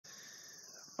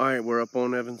Alright, we're up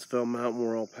on Evansville Mountain.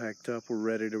 We're all packed up. We're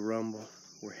ready to rumble.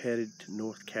 We're headed to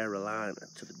North Carolina,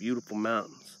 to the beautiful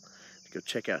mountains, to go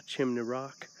check out Chimney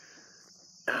Rock,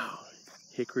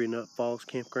 Hickory Nut Falls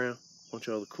campground, a bunch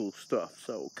of other cool stuff.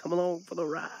 So come along for the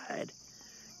ride.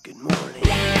 Good morning.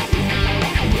 The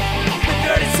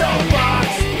dirty soapbox.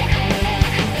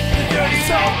 The dirty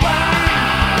soapbox.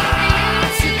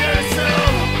 The dirty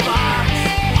soapbox.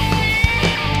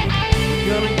 We're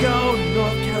gonna go to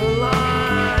North Carolina.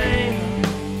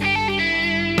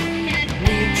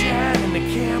 The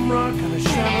camera gonna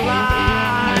shine a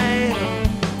light on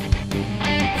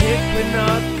Hickory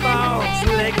Nut Falls,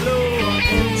 Lake Lure,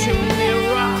 and Chimney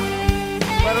Rock.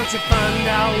 Why don't you find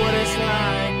out what it's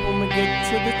like when we get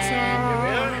to the top? Here we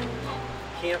are.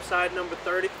 Campsite number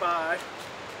 35,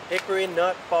 Hickory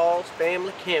Nut Falls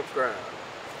Family Campground.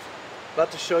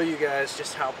 About to show you guys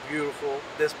just how beautiful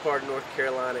this part of North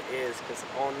Carolina is, because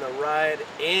on the ride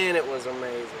in it was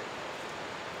amazing.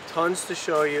 Tons to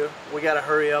show you. We gotta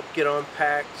hurry up, get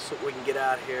unpacked so we can get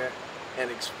out here and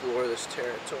explore this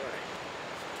territory.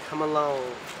 Come along.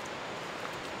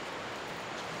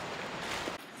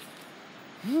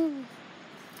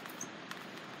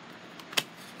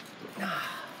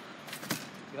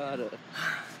 Gotta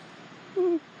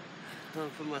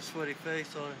put my sweaty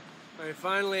face on it. Alright,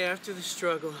 finally after the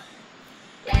struggle,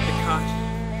 the cot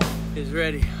is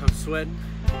ready. I'm sweating.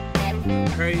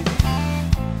 Crazy.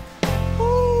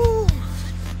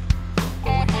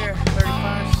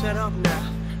 Set up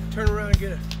now. Turn around and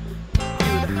get a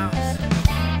view of the house.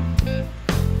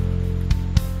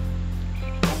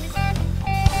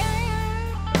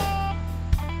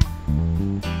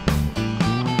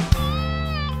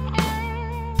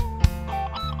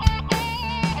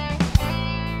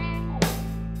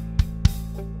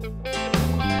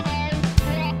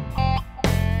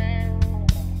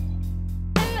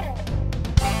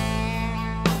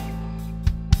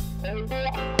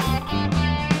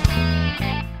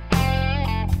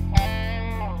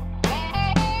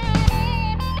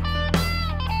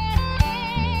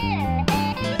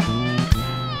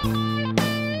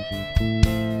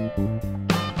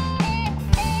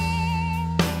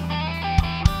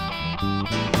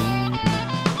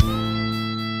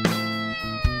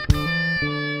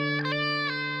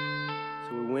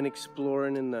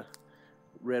 Exploring in the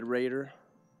Red Raider.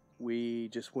 We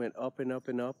just went up and up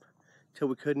and up till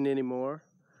we couldn't anymore.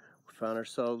 We found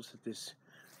ourselves at this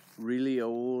really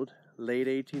old late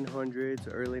 1800s,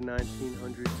 early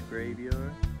 1900s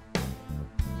graveyard.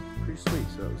 Pretty sweet,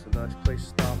 so it was a nice place to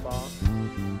stop off.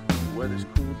 The weather's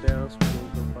cooled down, so we're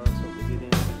gonna go find something to get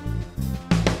into.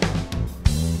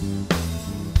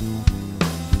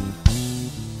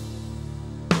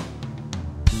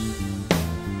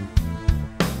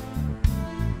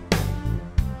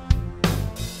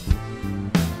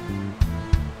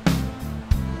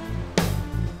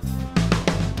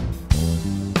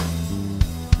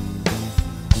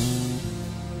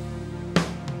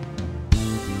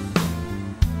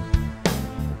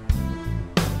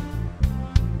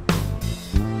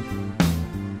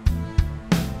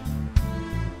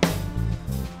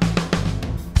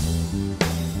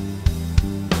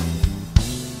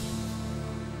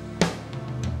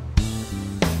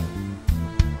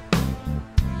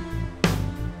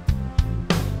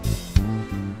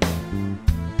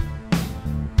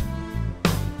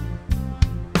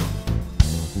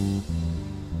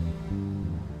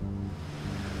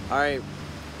 Alright,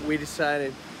 we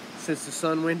decided, since the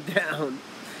sun went down,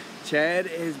 Chad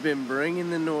has been bringing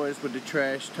the noise with the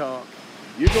trash talk.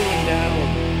 You're going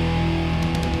down.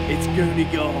 It's gonna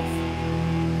golf.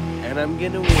 And I'm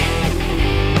gonna win.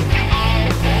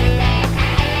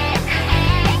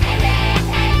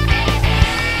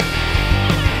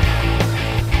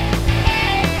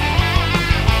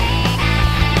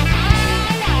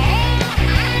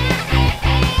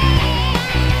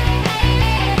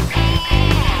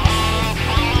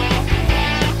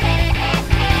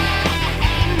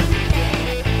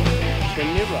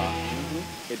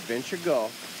 Adventure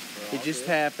golf. It just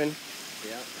happened.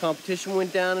 Yeah. Competition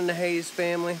went down in the Hayes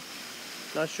family.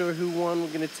 Not sure who won.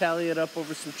 We're gonna tally it up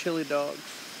over some chili dogs.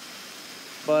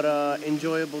 But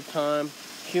enjoyable time.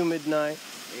 Humid night.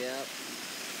 Yeah.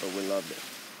 But we loved it.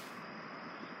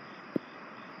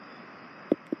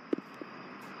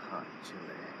 Hot chili.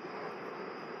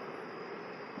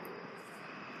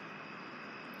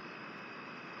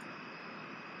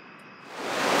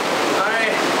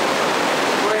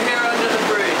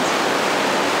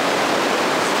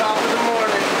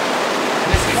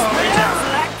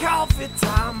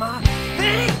 Time, I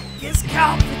think it's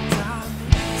coffee time.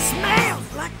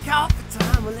 Smells like coffee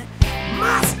time. Well, it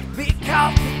must be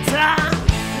coffee time.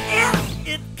 If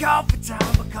it coffee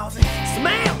time because it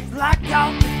smells like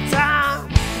coffee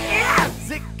time?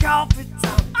 Is it coffee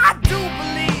time? I do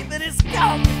believe that it's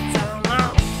coffee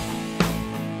time.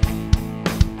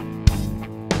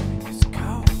 It's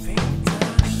coffee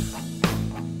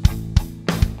time.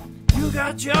 You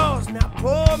got yours, now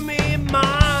pour me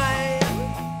mine.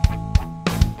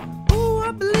 Ooh,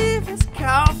 I believe it's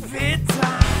coffee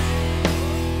time.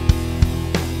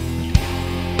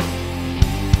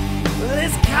 Well,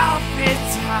 it's coffee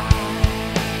time.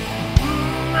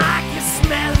 I can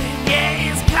smell it, yeah,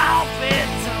 it's coffee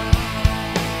time.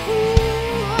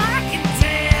 Ooh, I can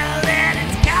tell that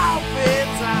it's coffee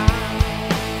time.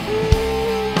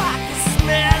 Ooh, I can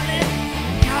smell it,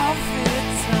 coffee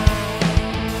time.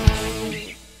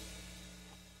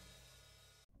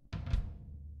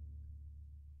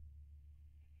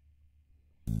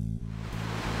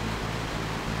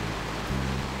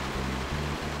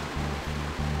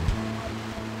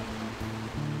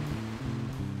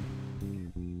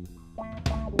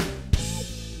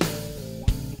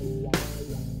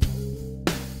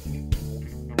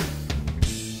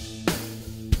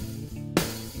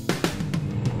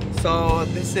 So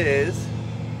this is,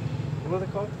 what are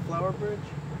they called? The Flower Bridge?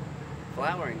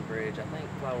 Flowering Bridge, I think.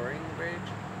 Flowering Bridge?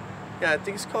 Yeah, I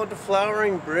think it's called the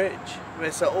Flowering Bridge.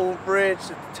 It's an old bridge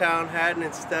that the town had, and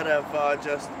instead of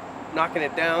just knocking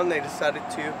it down, they decided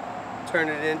to turn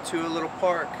it into a little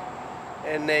park.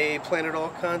 And they planted all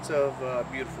kinds of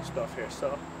beautiful stuff here.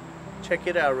 So check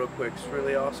it out real quick. It's a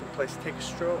really awesome place to take a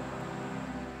stroll.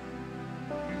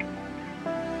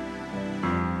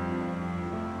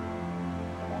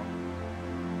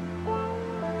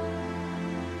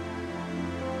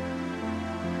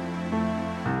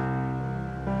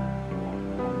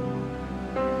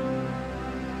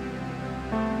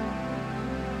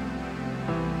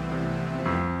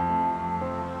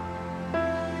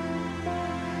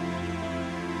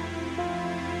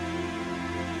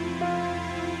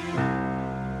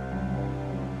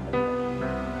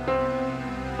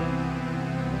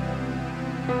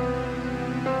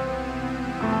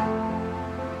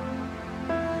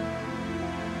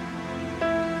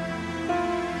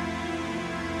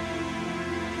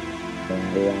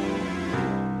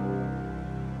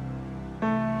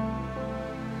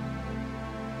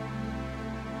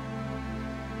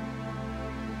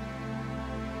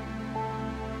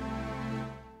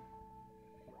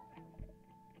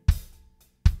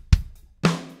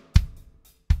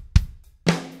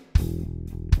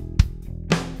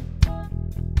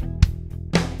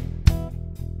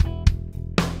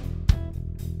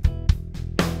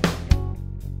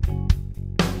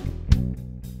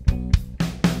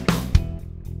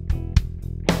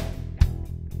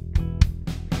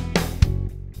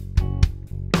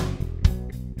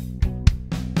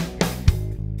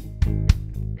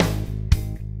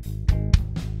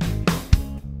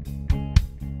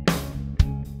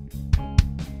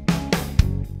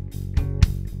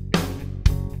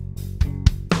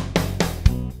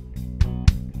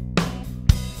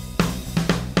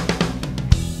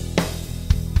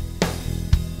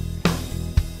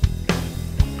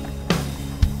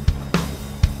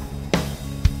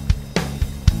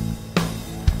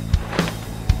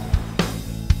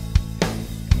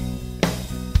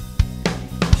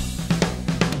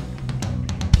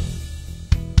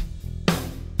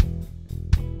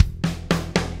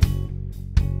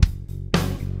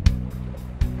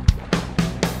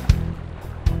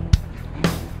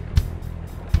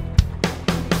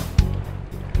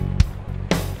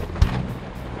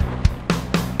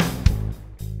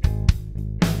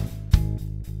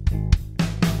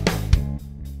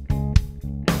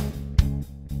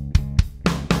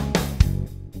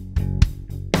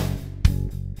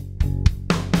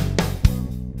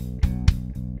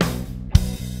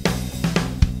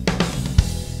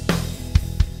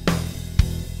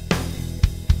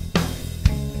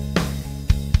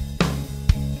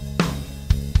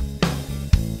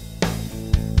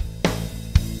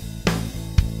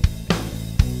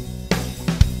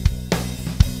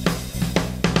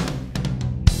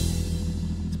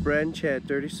 Brad and Chad,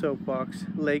 Dirty Soapbox,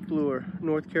 Lake Lure,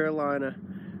 North Carolina.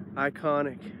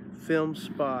 Iconic film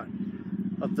spot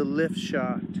of the lift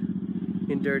shot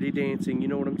in Dirty Dancing. You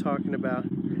know what I'm talking about.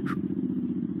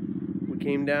 We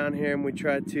came down here and we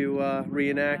tried to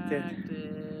reenact it.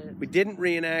 We didn't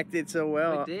reenact it so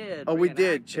well. We did. Oh, we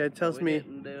did. Chad tells me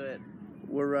didn't do it.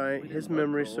 we're right. His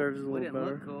memory serves a little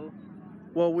better. Look cool.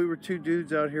 Well, we were two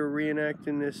dudes out here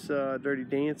reenacting this Dirty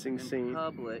Dancing In scene.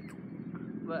 public.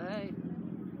 But hey,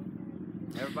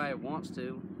 everybody wants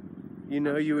to. You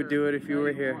know you would do it if you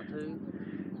were here.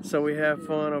 So we have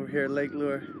fun over here at Lake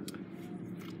Lure.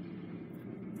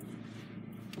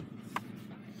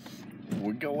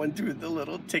 We're going through the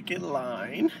little ticket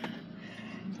line.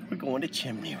 We're going to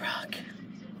Chimney Rock.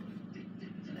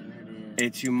 There it is.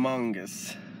 It's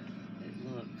humongous.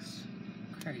 It looks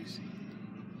crazy.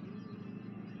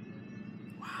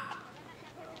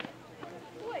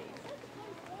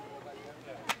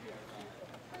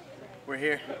 We're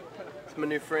here. It's my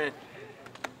new friend.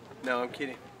 No, I'm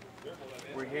kidding.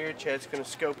 We're here. Chad's gonna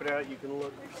scope it out. You can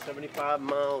look 75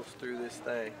 miles through this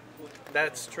thing.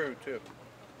 That's true too.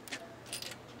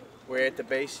 We're at the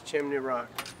base of Chimney Rock.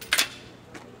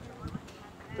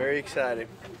 Very excited.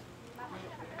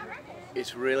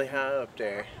 It's really high up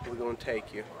there. We're gonna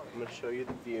take you. I'm gonna show you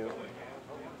the view.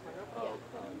 Are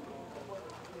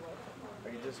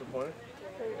you disappointed?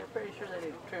 I'm pretty sure they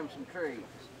need to trim some trees.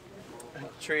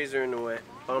 Trees are in the way.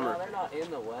 Bummer. No, they're not in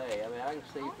the way. I mean, I can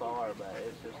see far, but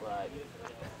it's just like...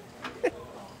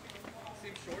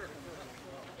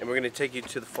 And we're gonna take you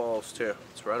to the falls too.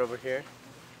 It's right over here.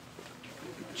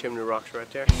 Chimney Rock's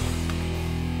right there.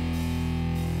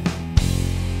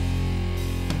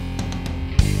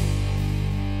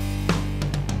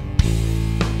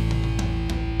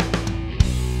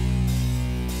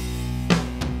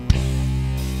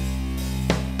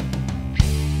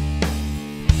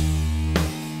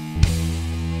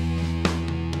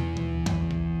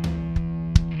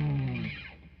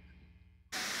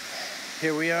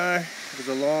 Here we are. There's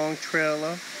a long trail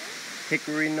up.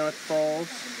 Hickory Nut Falls,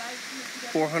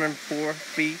 404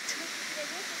 feet.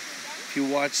 If you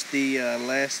watch the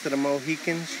last of the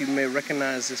Mohicans, you may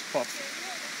recognize this puppy.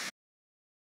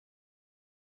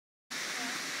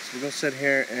 So we're gonna sit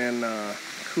here and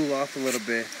cool off a little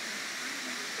bit.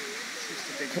 It's just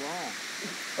a big wall.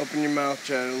 Open your mouth,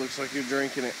 Chad. It looks like you're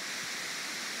drinking it.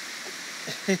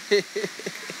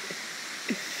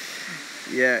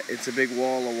 Yeah, it's a big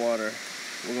wall of water.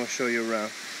 We're gonna show you around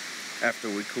after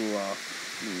we cool off.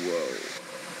 Whoa.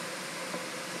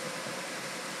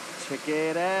 Check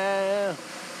it out.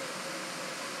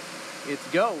 It's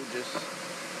gorgeous.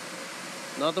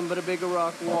 Nothing but a big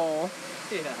rock wall.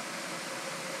 Yeah.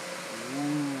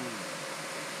 Ooh.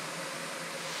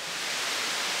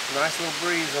 Nice little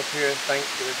breeze up here, thanks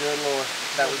to the good Lord.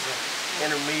 That was an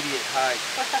intermediate hike.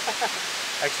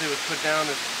 Actually, it was put down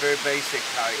as a very basic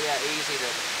hike. Yeah, easy to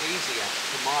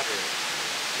moderate,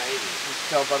 maybe. You can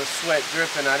tell by the sweat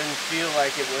dripping, I didn't feel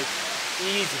like it was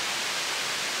easy.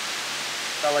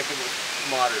 Felt like it was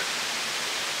moderate.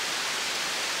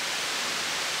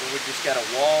 So we just got a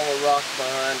wall of rock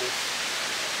behind us.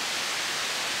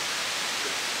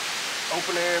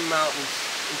 Open air mountains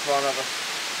in front of us.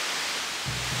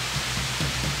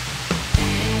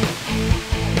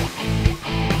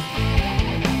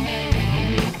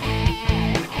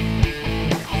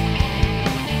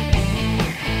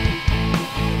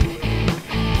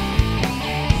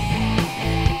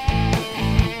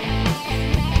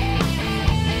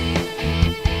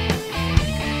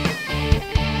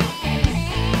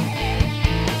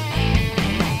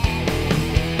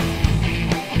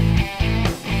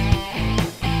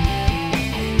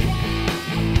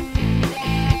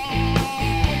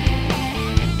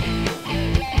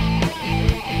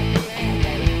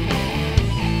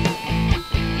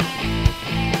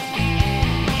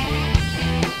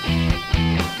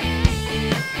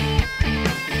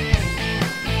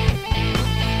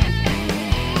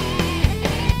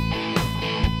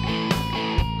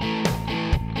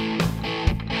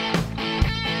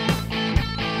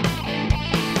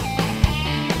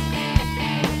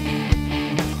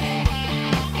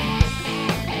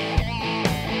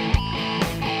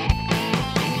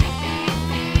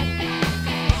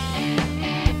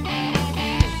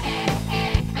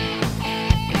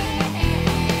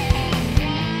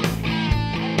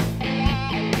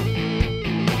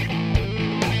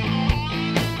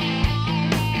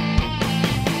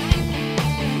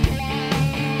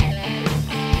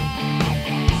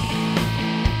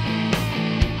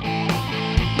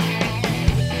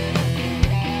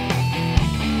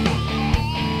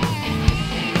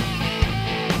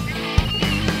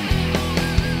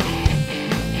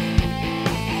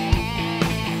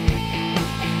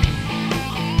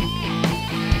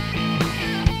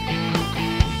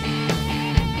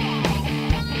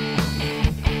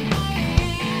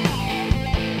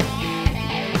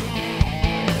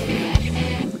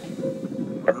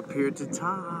 Here at the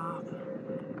top,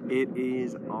 it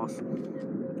is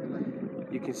awesome.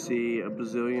 You can see a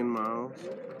bazillion miles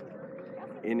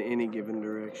in any given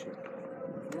direction.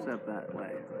 Except that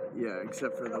way. Yeah,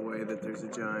 except for the way that there's a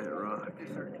giant rock.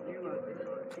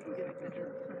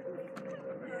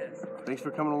 Thanks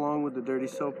for coming along with the Dirty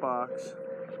Soapbox.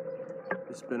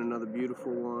 It's been another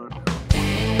beautiful one.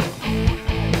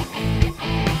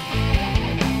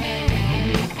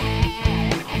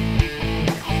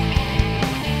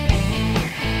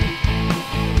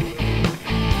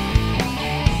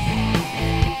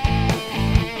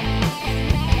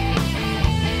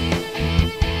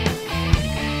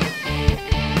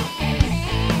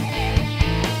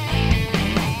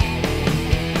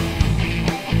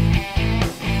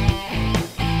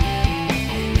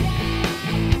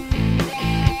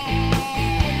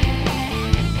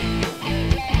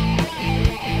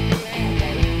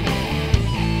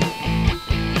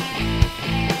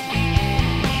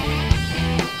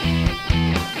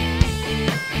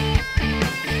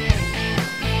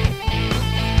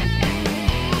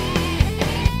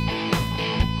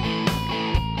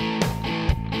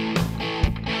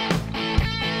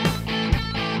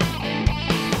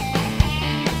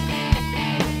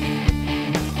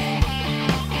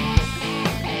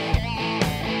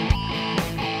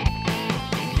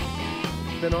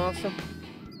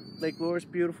 Lake Lure's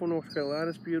beautiful. North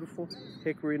Carolina's beautiful.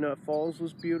 Hickory Nut Falls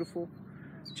was beautiful.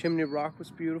 Chimney Rock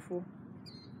was beautiful.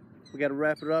 We got to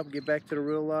wrap it up, get back to the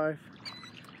real life.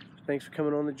 Thanks for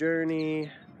coming on the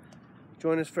journey.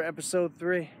 Join us for episode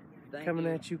 3. Coming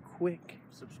at you quick.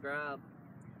 Subscribe.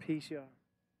 Peace, y'all.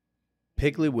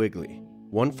 Piggly Wiggly,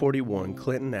 141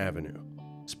 Clinton Avenue.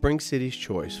 Spring City's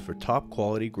choice for top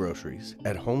quality groceries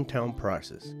at hometown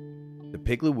prices. The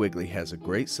Piggly Wiggly has a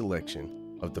great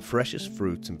selection of the freshest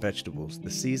fruits and vegetables the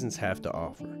seasons have to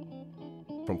offer.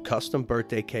 From custom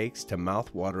birthday cakes to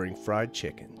mouth-watering fried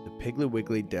chicken, the Piggly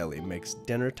Wiggly Deli makes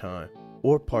dinner time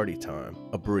or party time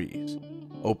a breeze.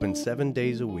 Open 7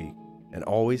 days a week and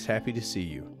always happy to see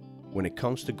you. When it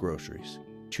comes to groceries,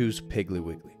 choose Piggly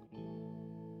Wiggly.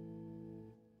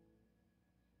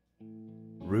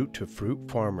 Route to Fruit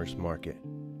Farmers Market.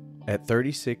 At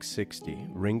 3660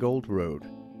 Ringgold Road,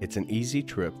 it's an easy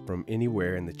trip from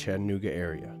anywhere in the Chattanooga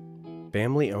area.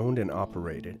 Family owned and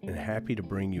operated, and happy to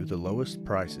bring you the lowest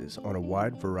prices on a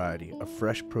wide variety of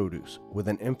fresh produce with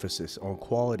an emphasis on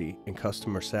quality and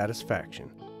customer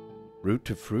satisfaction. Route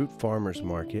to Fruit Farmers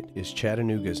Market is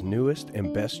Chattanooga's newest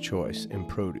and best choice in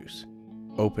produce.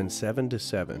 Open 7 to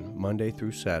 7 Monday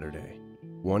through Saturday,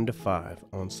 1 to 5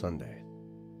 on Sunday.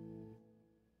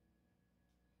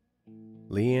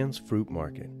 Leanne's Fruit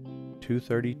Market,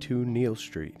 232 Neal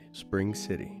Street, Spring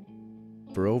City.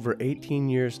 For over 18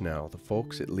 years now, the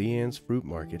folks at Leanne's Fruit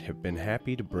Market have been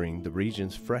happy to bring the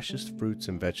region's freshest fruits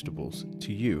and vegetables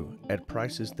to you at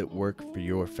prices that work for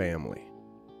your family.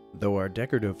 Though our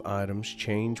decorative items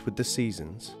change with the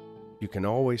seasons, you can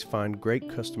always find great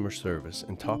customer service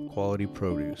and top quality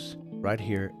produce right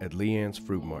here at Leanne's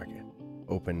Fruit Market.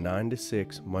 Open 9 to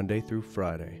 6 Monday through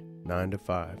Friday, 9 to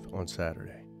 5 on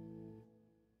Saturday.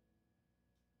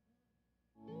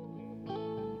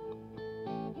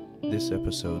 This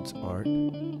episode's art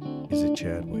is at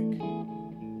Chadwick.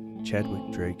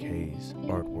 Chadwick Drake Hayes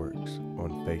Artworks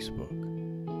on Facebook.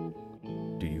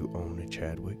 Do you own a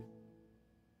Chadwick?